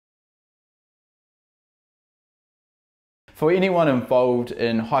For anyone involved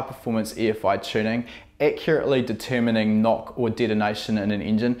in high performance EFI tuning, accurately determining knock or detonation in an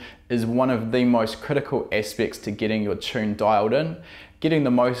engine is one of the most critical aspects to getting your tune dialed in, getting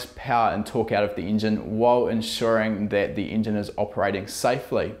the most power and torque out of the engine while ensuring that the engine is operating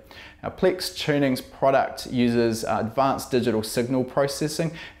safely. Now, Plex Tuning's product uses advanced digital signal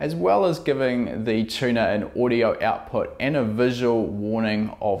processing, as well as giving the tuner an audio output and a visual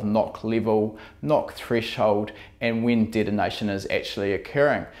warning of knock level, knock threshold, and when detonation is actually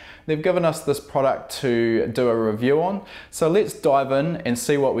occurring. They've given us this product to do a review on, so let's dive in and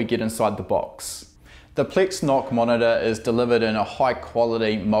see what we get inside the box. The Plex Knock Monitor is delivered in a high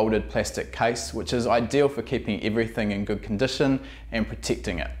quality molded plastic case, which is ideal for keeping everything in good condition and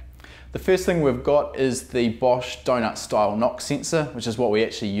protecting it. The first thing we've got is the Bosch donut style knock sensor, which is what we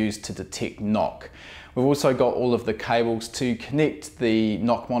actually use to detect knock. We've also got all of the cables to connect the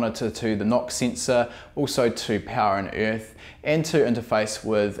knock monitor to the knock sensor, also to power and earth, and to interface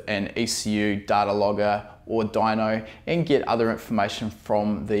with an ECU data logger or dyno and get other information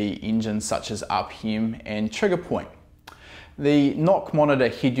from the engine such as RPM and trigger point. The knock monitor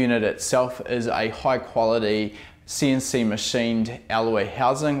head unit itself is a high quality CNC machined alloy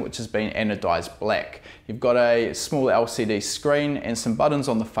housing which has been anodized black. You've got a small LCD screen and some buttons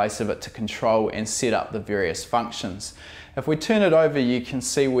on the face of it to control and set up the various functions. If we turn it over, you can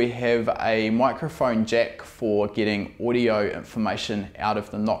see we have a microphone jack for getting audio information out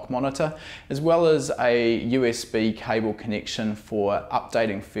of the knock monitor, as well as a USB cable connection for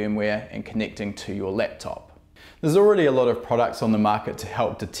updating firmware and connecting to your laptop. There's already a lot of products on the market to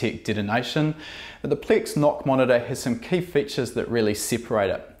help detect detonation, but the Plex Knock Monitor has some key features that really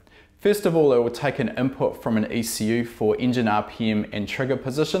separate it. First of all, it will take an input from an ECU for engine RPM and trigger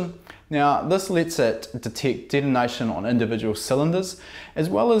position. Now, this lets it detect detonation on individual cylinders, as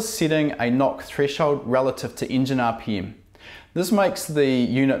well as setting a knock threshold relative to engine RPM. This makes the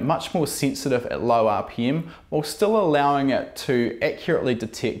unit much more sensitive at low RPM, while still allowing it to accurately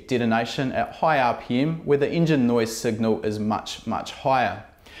detect detonation at high RPM, where the engine noise signal is much higher.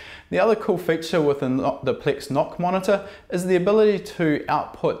 The other cool feature within the Plex Knock Monitor is the ability to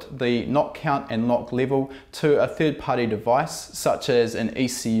output the knock count and knock level to a third-party device such as an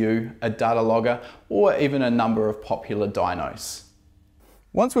ECU, a data logger, or even a number of popular dynos.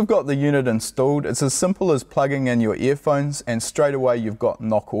 Once we've got the unit installed, it's as simple as plugging in your earphones and straight away you've got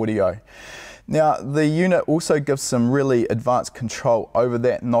knock audio. Now, the unit also gives some really advanced control over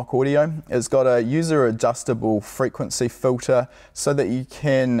that knock audio. It's got a user adjustable frequency filter so that you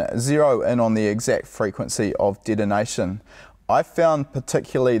can zero in on the exact frequency of detonation. I found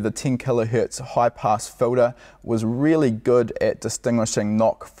particularly the 10 kHz high pass filter was really good at distinguishing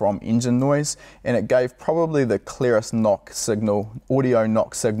knock from engine noise, and it gave probably the clearest knock signal, audio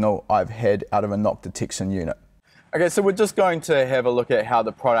knock signal I've had out of a knock detection unit. Okay, so we're just going to have a look at how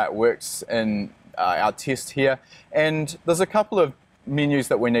the product works in our test here, and there's a couple of menus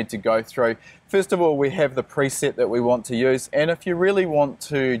that we need to go through. First of all, we have the preset that we want to use, and if you really want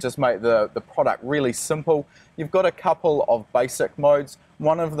to just make the product really simple, you've got a couple of basic modes.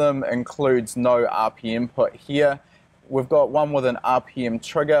 One of them includes no RPM put here. We've got one with an RPM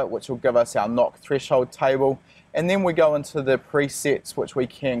trigger, which will give us our knock threshold table, and then we go into the presets which we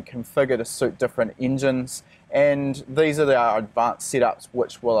can configure to suit different engines, and these are our advanced setups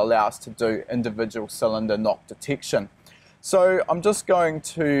which will allow us to do individual cylinder knock detection. So I'm just going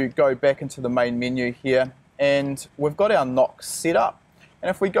to go back into the main menu here, and we've got our knock setup, and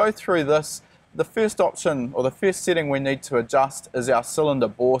if we go through this, the first option or the first setting we need to adjust is our cylinder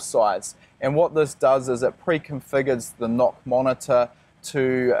bore size, and what this does is it pre-configures the knock monitor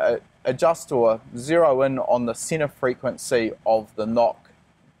to adjust or zero in on the center frequency of the knock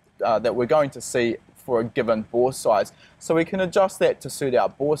that we're going to see for a given bore size. So we can adjust that to suit our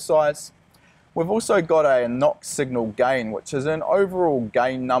bore size. We've also got a knock signal gain, which is an overall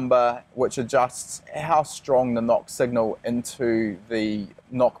gain number which adjusts how strong the knock signal into the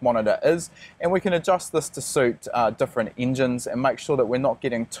knock monitor is, and we can adjust this to suit different engines and make sure that we're not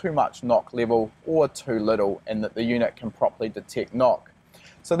getting too much knock level or too little, and that the unit can properly detect knock.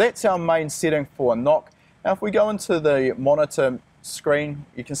 So that's our main setting for knock. Now if we go into the monitor screen,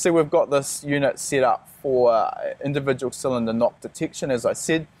 you can see we've got this unit set up for individual cylinder knock detection, as I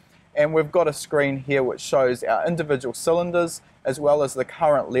said, and we've got a screen here which shows our individual cylinders as well as the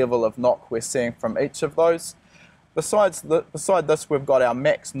current level of knock we're seeing from each of those. Beside this, we've got our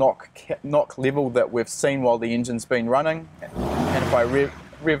max knock level that we've seen while the engine's been running, and if I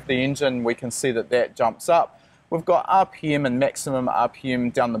rev the engine, we can see that that jumps up. We've got RPM and maximum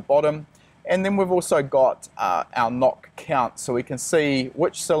RPM down the bottom, and then we've also got our knock count, so we can see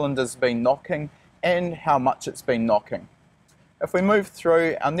which cylinder's been knocking and how much it's been knocking. If we move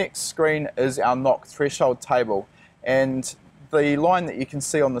through, our next screen is our knock threshold table, and the line that you can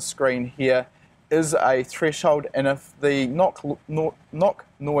see on the screen here is a threshold, and if the knock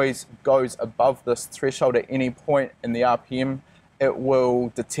noise goes above this threshold at any point in the RPM, it will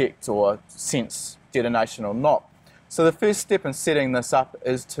detect or sense detonation or knock. So the first step in setting this up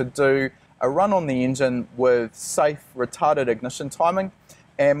is to do a run on the engine with safe retarded ignition timing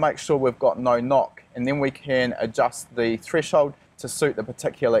and make sure we've got no knock, and then we can adjust the threshold to suit the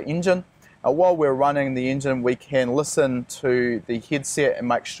particular engine. While we're running the engine, we can listen to the headset and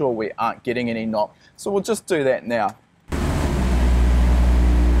make sure we aren't getting any knock. So we'll just do that now.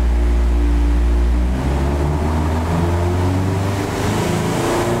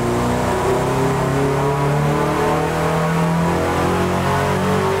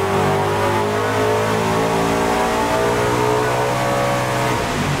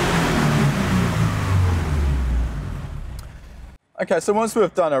 Okay, so once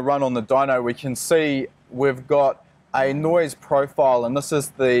we've done a run on the dyno, we can see we've got a noise profile, and this is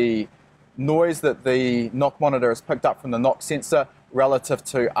the noise that the knock monitor has picked up from the knock sensor relative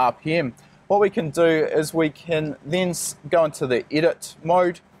to RPM. What we can do is we can then go into the edit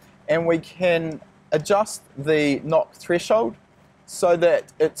mode, and we can adjust the knock threshold so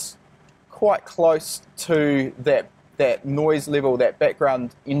that it's quite close to that noise level, that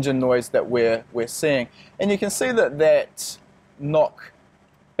background engine noise that we're seeing. And you can see that knock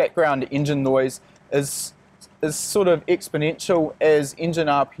background engine noise is sort of exponential. As engine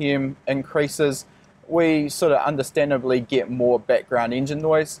RPM increases, we sort of understandably get more background engine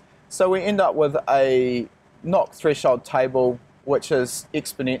noise. So we end up with a knock threshold table which is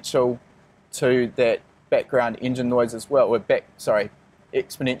exponential to that background engine noise as well.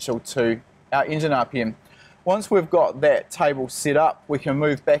 Exponential to our engine RPM. Once we've got that table set up, we can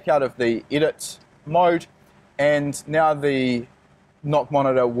move back out of the edit mode, and now the knock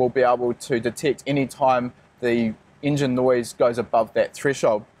monitor will be able to detect any time the engine noise goes above that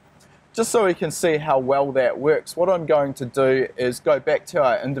threshold. Just so we can see how well that works, what I'm going to do is go back to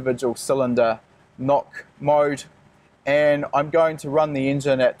our individual cylinder knock mode, and I'm going to run the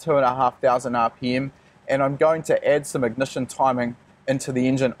engine at 2,500 RPM, and I'm going to add some ignition timing into the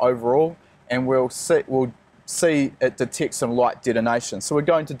engine overall, and we'll see it detect some light detonation. So we're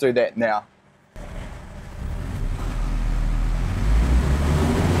going to do that now.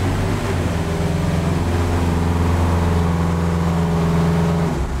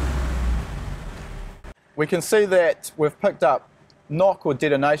 We can see that we've picked up knock or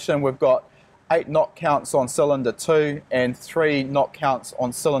detonation. We've got 8 knock counts on cylinder 2 and 3 knock counts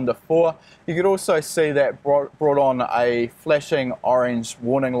on cylinder 4. You could also see that brought on a flashing orange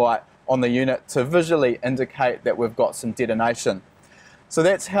warning light on the unit to visually indicate that we've got some detonation. So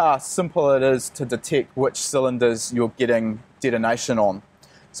that's how simple it is to detect which cylinders you're getting detonation on.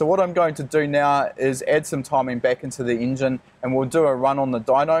 So what I'm going to do now is add some timing back into the engine, and we'll do a run on the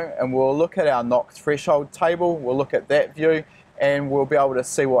dyno, and we'll look at our knock threshold table, we'll look at that view, and we'll be able to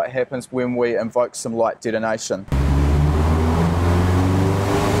see what happens when we invoke some light detonation.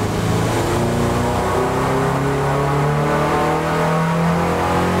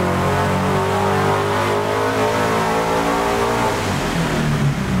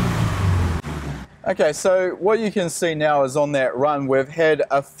 Okay, so what you can see now is on that run, we've had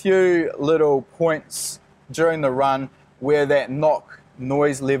a few little points during the run where that knock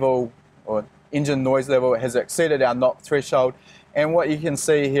noise level or engine noise level has exceeded our knock threshold. And what you can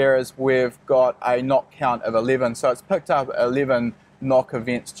see here is we've got a knock count of 11. So it's picked up 11 knock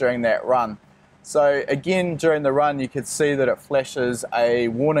events during that run. So again, during the run, you could see that it flashes a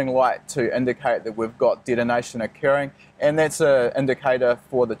warning light to indicate that we've got detonation occurring, and that's an indicator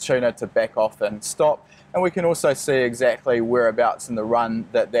for the tuner to back off and stop. And we can also see exactly whereabouts in the run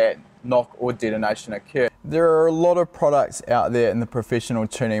that knock or detonation occurred. There are a lot of products out there in the professional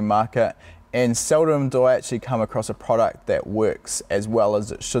tuning market, and seldom do I actually come across a product that works as well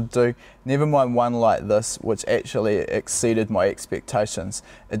as it should do. Never mind one like this, which actually exceeded my expectations.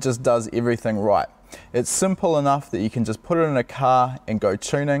 It just does everything right. It's simple enough that you can just put it in a car and go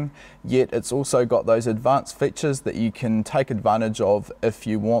tuning, yet it's also got those advanced features that you can take advantage of if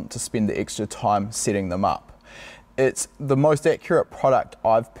you want to spend the extra time setting them up. It's the most accurate product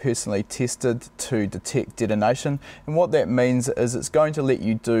I've personally tested to detect detonation, and what that means is it's going to let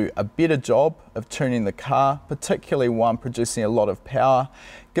you do a better job of tuning the car, particularly one producing a lot of power,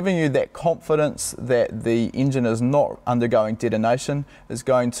 giving you that confidence that the engine is not undergoing detonation is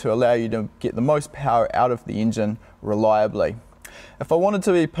going to allow you to get the most power out of the engine reliably. If I wanted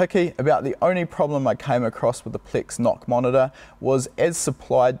to be picky, about the only problem I came across with the Plex Knock Monitor was, as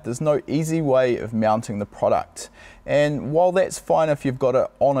supplied, there's no easy way of mounting the product. And while that's fine if you've got it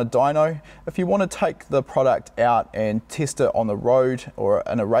on a dyno, if you want to take the product out and test it on the road or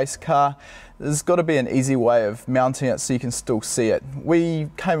in a race car, there's got to be an easy way of mounting it so you can still see it.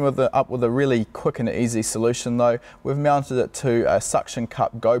 We came up with a really quick and easy solution though. We've mounted it to a suction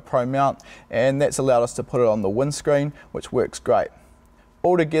cup GoPro mount, and that's allowed us to put it on the windscreen, which works great.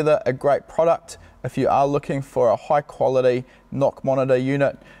 Altogether, a great product. If you are looking for a high quality knock monitor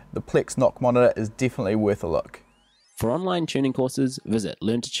unit, the Plex Knock Monitor is definitely worth a look. For online tuning courses, visit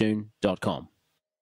learntotune.com.